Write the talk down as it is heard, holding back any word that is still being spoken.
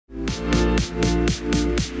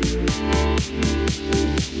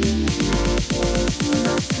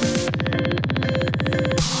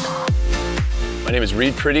My name is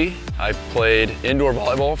Reid Priddy. I played indoor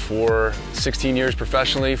volleyball for 16 years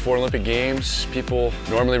professionally, 4 Olympic Games. People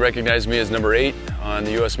normally recognize me as number 8 on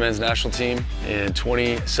the U.S. men's national team. In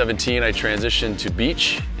 2017, I transitioned to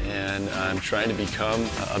beach, and I'm trying to become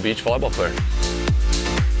a beach volleyball player.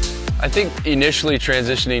 I think initially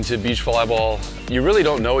transitioning to beach volleyball, you really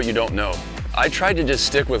don't know what you don't know. I tried to just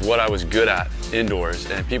stick with what I was good at indoors,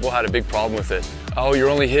 and people had a big problem with it. Oh, you're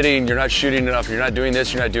only hitting, you're not shooting enough, you're not doing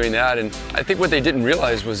this, you're not doing that. And I think what they didn't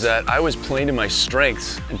realize was that I was playing to my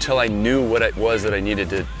strengths until I knew what it was that I needed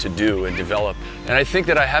to do and develop. And I think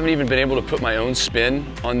that I haven't even been able to put my own spin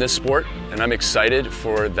on this sport, and I'm excited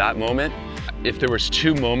for that moment. If there was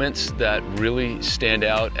 2 moments that really stand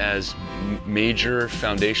out as major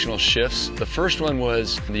foundational shifts, the first one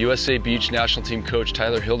was the USA Beach national team coach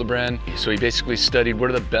Tyler Hildebrand. So he basically studied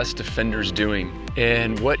what are the best defenders doing.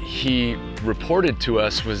 And what he reported to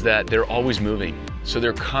us was that they're always moving. So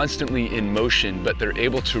they're constantly in motion, but they're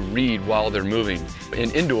able to read while they're moving.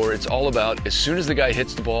 In indoor, it's all about as soon as the guy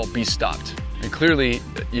hits the ball, be stopped. And clearly,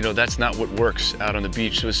 that's not what works out on the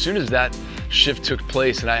beach. So as soon as that shift took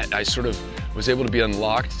place and I sort of was able to be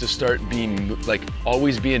unlocked to start being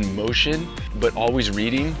always be in motion, but always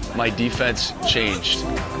reading, my defense changed.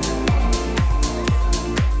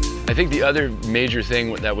 I think the other major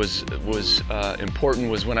thing that was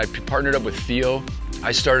important was when I partnered up with Theo.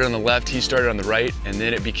 I started on the left, he started on the right, and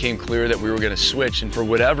then it became clear that we were gonna switch. And for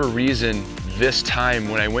whatever reason, this time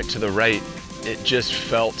when I went to the right, it just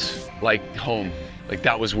felt like home. Like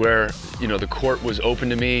that was where, the court was open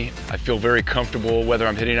to me. I feel very comfortable whether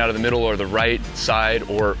I'm hitting out of the middle or the right side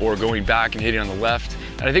or going back and hitting on the left.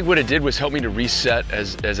 And I think what it did was help me to reset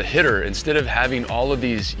as a hitter. Instead of having all of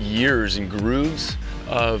these years and grooves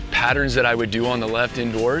of patterns that I would do on the left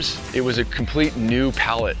indoors, it was a complete new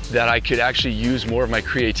palette that I could actually use more of my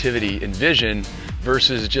creativity and vision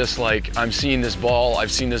versus just like, I'm seeing this ball,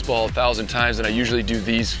 I've seen this ball 1,000 times and I usually do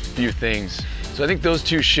these few things. So I think those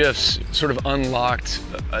 2 shifts sort of unlocked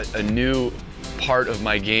a new part of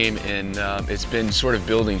my game, and it's been sort of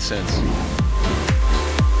building since.